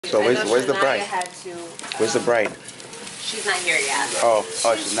So where's the bride? Where's the bride? She's not here yet. Oh,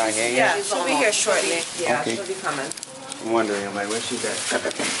 she's not here yet? Yeah, she'll be here shortly. Yeah, okay. She'll be coming. I'm wondering, I'm like, where's she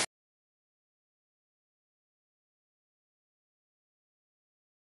at?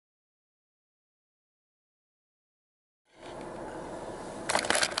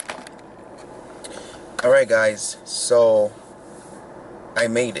 Alright guys, so I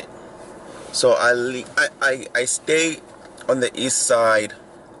made it. So I stay on the east side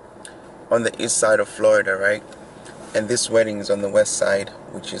of Florida, right? And this wedding is on the west side,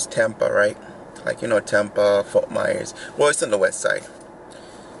 which is Tampa, right? Like, you know, Tampa, Fort Myers. Well, it's on the west side.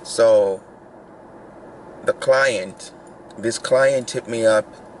 So this client hit me up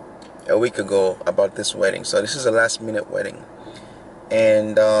a week ago about this wedding. So this is a last minute wedding.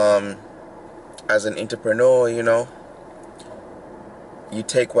 And as an entrepreneur, you know, you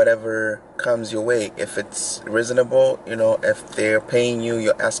take whatever comes your way. If it's reasonable, you know, if they're paying you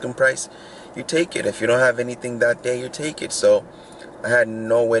your asking price, you take it. If you don't have anything that day, you take it. So I had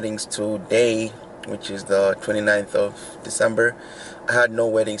no weddings today, which is the 29th of December. I had no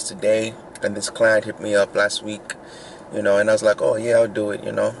weddings today, and this client hit me up last week, you know, and I was like, oh yeah, I'll do it,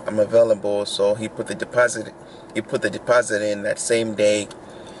 you know, I'm available. So he put the deposit in that same day.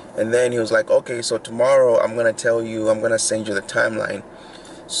 And then he was like, okay, so tomorrow I'm going to send you the timeline.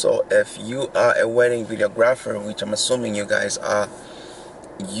 So if you are a wedding videographer, which I'm assuming you guys are,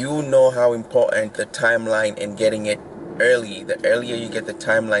 you know how important the timeline and getting it early. The earlier you get the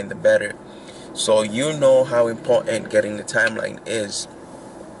timeline, the better. So you know how important getting the timeline is.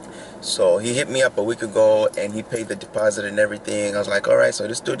 So he hit me up a week ago and he paid the deposit and everything. I was like, all right, so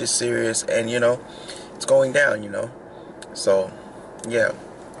this dude is serious, and you know, it's going down, you know. So yeah.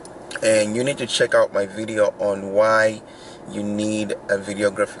 And you need to check out my video on why you need a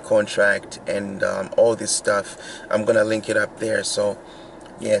videography contract and all this stuff. I'm gonna link it up there. So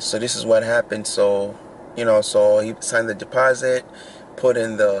yeah, so this is what happened. So, you know, so he signed the deposit, put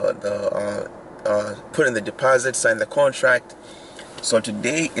in the deposit, signed the contract. So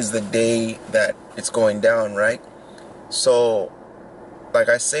today is the day that it's going down, right? So like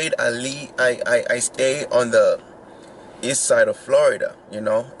I said, I stay on the east side of Florida, you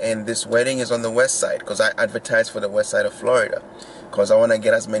know, and this wedding is on the west side because I advertise for the west side of Florida because I want to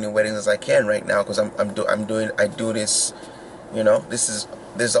get as many weddings as I can right now because I do this, you know, this is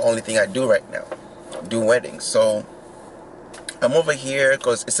the only thing I do right now, do weddings. So I'm over here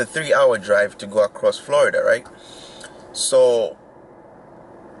because it's a 3-hour drive to go across Florida, right? So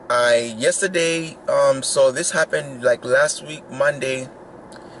yesterday, so this happened like last week, Monday.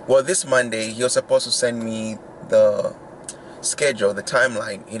 Well, this Monday, he was supposed to send me the schedule, the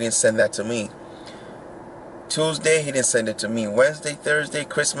timeline. He didn't send that to me. Tuesday, he didn't send it to me. Wednesday, Thursday,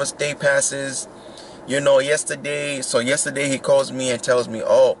 Christmas Day passes. You know, yesterday he calls me and tells me,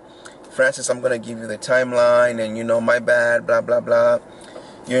 oh, Francis, I'm going to give you the timeline, and, you know, my bad, blah, blah, blah.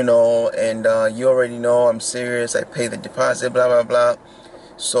 You know, and you already know I'm serious. I pay the deposit, blah, blah, blah.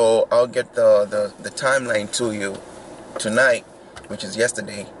 So I'll get the timeline to you tonight, which is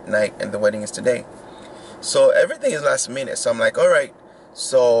yesterday night, and the wedding is today. So everything is last minute. So I'm like, all right.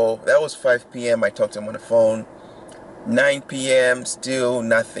 So that was 5 p.m. I talked to him on the phone. 9 p.m. still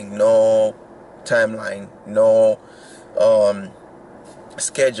nothing. No timeline. No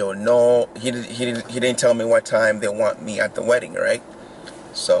schedule. No, he didn't tell me what time they want me at the wedding, right?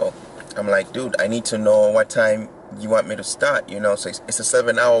 So I'm like, dude, I need to know what time you want me to start, you know. So it's a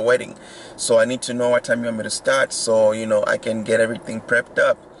 7-hour wedding. So I need to know what time you want me to start so, you know, I can get everything prepped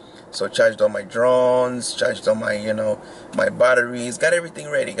up. So charged all my drones, charged all my, you know, my batteries, got everything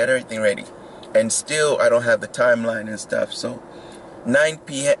ready. And still I don't have the timeline and stuff. So 9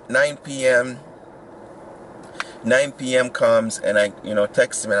 p.m. comes and I, you know,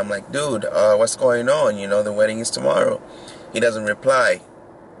 text him and I'm like, dude, what's going on? You know, the wedding is tomorrow. He doesn't reply.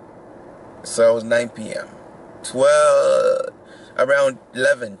 So it was 9 p.m. Around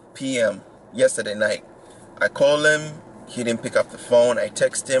 11 p.m. yesterday night, I called him. He didn't pick up the phone. I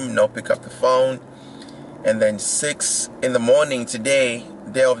text him, no pick up the phone. And then 6 in the morning today,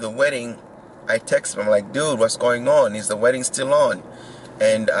 day of the wedding, I text him. I'm like, dude, what's going on? Is the wedding still on?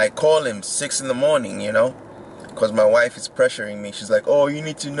 And I call him 6 in the morning, you know, because my wife is pressuring me. She's like, oh, you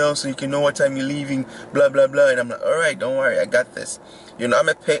need to know so you can know what time you're leaving, blah, blah, blah. And I'm like, all right, don't worry, I got this. You know, I'm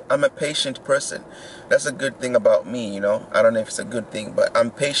a patient person. That's a good thing about me, you know. I don't know if it's a good thing, but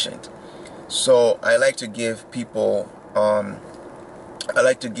I'm patient. So I like to give people I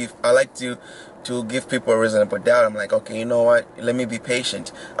like to give people a reasonable doubt. I'm like, okay, you know what? Let me be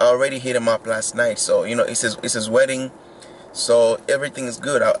patient. I already hit him up last night, so you know it's his wedding. So everything is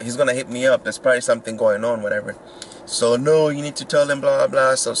good. He's gonna hit me up. There's probably something going on, whatever. So no, you need to tell him blah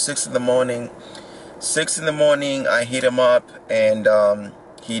blah. So 6 in the morning, 6 in the morning, I hit him up, and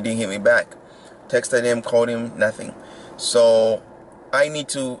he didn't hit me back. Texted him, called him, nothing. So I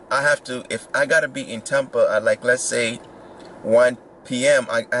have to, if I gotta be in Tampa at, like, let's say 1 p.m.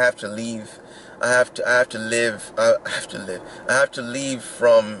 I have to leave. I have to leave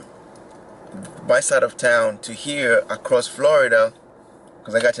from my side of town to here across Florida,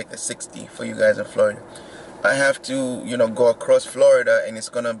 because I gotta take the 60 for you guys in Florida. I have to, go across Florida, and it's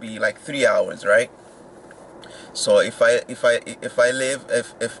gonna be like 3 hours, right? So if I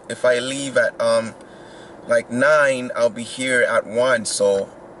leave at like 9, I'll be here at 1. So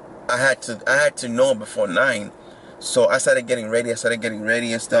I had to know before 9. So I started getting ready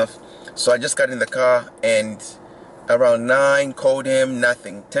and stuff. So I just got in the car, and around 9, called him,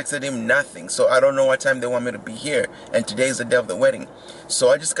 nothing. Texted him, nothing. So I don't know what time they want me to be here. And today's the day of the wedding. So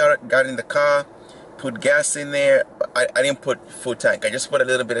I just got in the car, put gas in there. I didn't put full tank. I just put a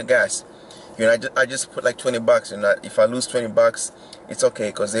little bit of gas. I just put like $20. And if I lose $20, it's okay,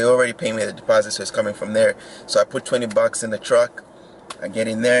 because they already pay me the deposit, so it's coming from there. So I put $20 in the truck. I get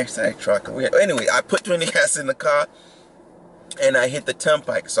in there, side truck. Anyway, I put 20 gas in the car, and I hit the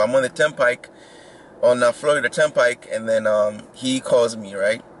turnpike. So I'm on the turnpike, on Florida Turnpike, and then he calls me,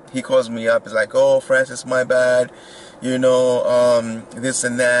 right? He calls me up. He's like, "Oh, Francis, my bad. This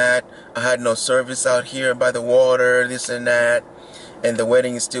and that. I had no service out here by the water, this and that. And the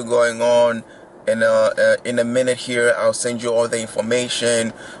wedding is still going on. And in a minute here, I'll send you all the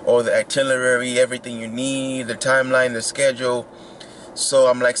information, all the itinerary, everything you need, the timeline, the schedule." So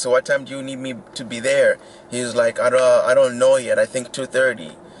I'm like, "So what time do you need me to be there?" He's like, I don't know yet. I think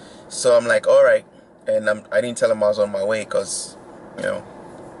 2:30. So I'm like, all right. And I didn't tell him I was on my way, because,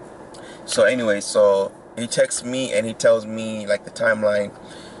 So anyway, so he texts me, and he tells me like the timeline.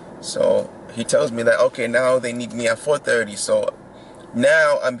 So he tells me that, okay, now they need me at 4:30. So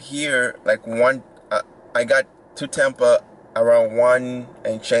now I'm here like 1. I got to Tampa around 1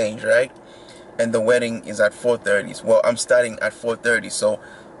 and change, right? And the wedding is at 4:30. Well, I'm starting at 4:30. So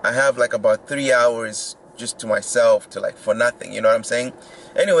I have like about 3 hours just to myself, to like, for nothing. You know what I'm saying?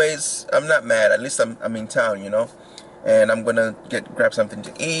 Anyways, I'm not mad. At least I'm in town, and I'm gonna grab something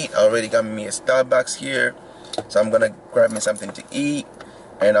to eat. I already got me a Starbucks here, so I'm gonna grab me something to eat,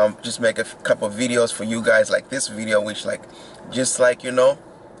 and I'll just make a couple of videos for you guys, like this video, which just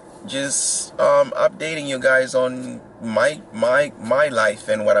updating you guys on my life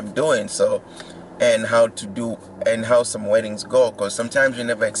and what I'm doing. So, and how some weddings go, because sometimes you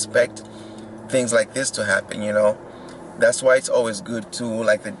never expect things like this to happen. That's why it's always good to,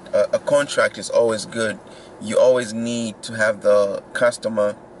 like, a contract is always good. You always need to have the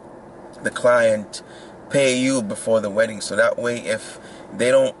client pay you before the wedding, so that way, if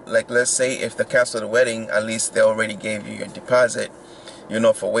they don't, like, let's say if they cancel the wedding, at least they already gave you your deposit,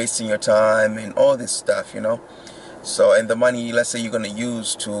 for wasting your time and all this stuff. So, and the money, let's say you're gonna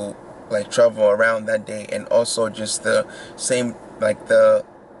use to, like, travel around that day, and also just the same, like,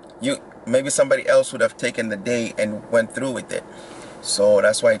 maybe somebody else would have taken the day and went through with it. So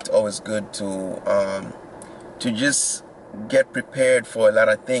that's why it's always good to just get prepared for a lot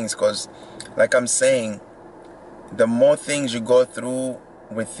of things, because, like I'm saying, the more things you go through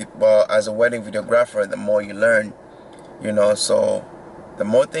as a wedding videographer, the more you learn. So the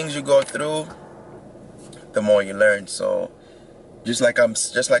more things you go through, the more you learn. So just like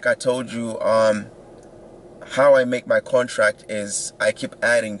I told you, how I make my contract is I keep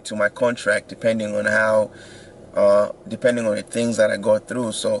adding to my contract depending on the things that I go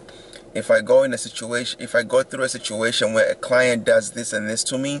through. So if I go through a situation where a client does this and this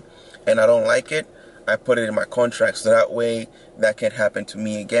to me, and I don't like it, I put it in my contract, so that way that can't happen to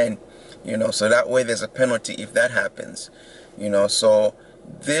me again. So that way there's a penalty if that happens. So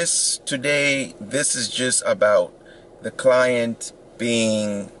this is just about the client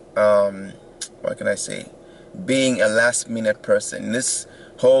being, what can I say? Being a last minute person. This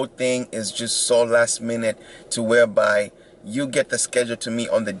whole thing is just so last minute, to whereby you get the schedule to me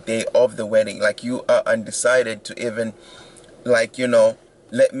on the day of the wedding. Like, you are undecided to even, like,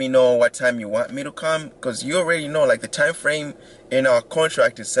 let me know what time you want me to come, because you already know, like, the time frame in our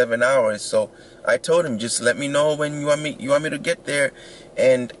contract is 7 hours. So I told him, just let me know when you want me to get there.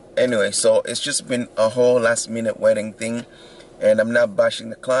 And anyway, so it's just been a whole last minute wedding thing, and I'm not bashing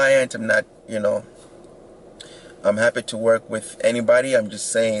the client. I'm not, I'm happy to work with anybody. I'm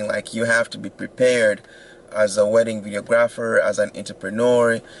just saying, like, you have to be prepared as a wedding videographer, as an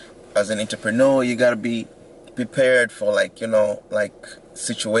entrepreneur. As an entrepreneur, you gotta be prepared for, like,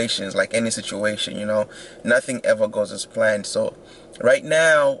 situations, like any situation, you know, nothing ever goes as planned. So right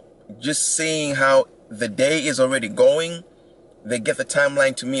now, just seeing how the day is already going, they get the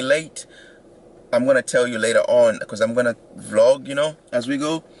timeline to me late. I'm gonna tell you later on, because I'm gonna vlog, you know, as we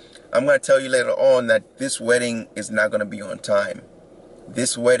go. I'm gonna tell you later on that this wedding is not gonna be on time.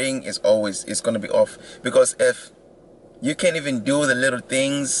 This wedding is gonna be off, because if you can't even do the little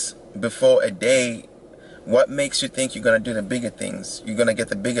things before a day, what makes you think you're gonna do the bigger things? You're gonna get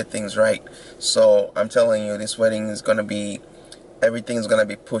the bigger things right. So I'm telling you, this wedding is gonna be, everything's gonna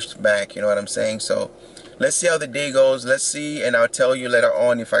be pushed back, you know what I'm saying? So let's see how the day goes. Let's see, and I'll tell you later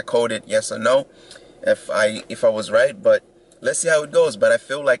on if I coded yes or no, if I was right. But let's see how it goes. But I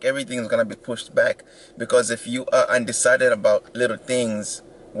feel like everything is gonna be pushed back, because if you are undecided about little things,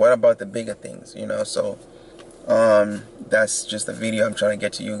 what about the bigger things, you know? So that's just the video I'm trying to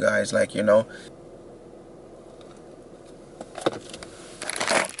get to you guys. Like, you know,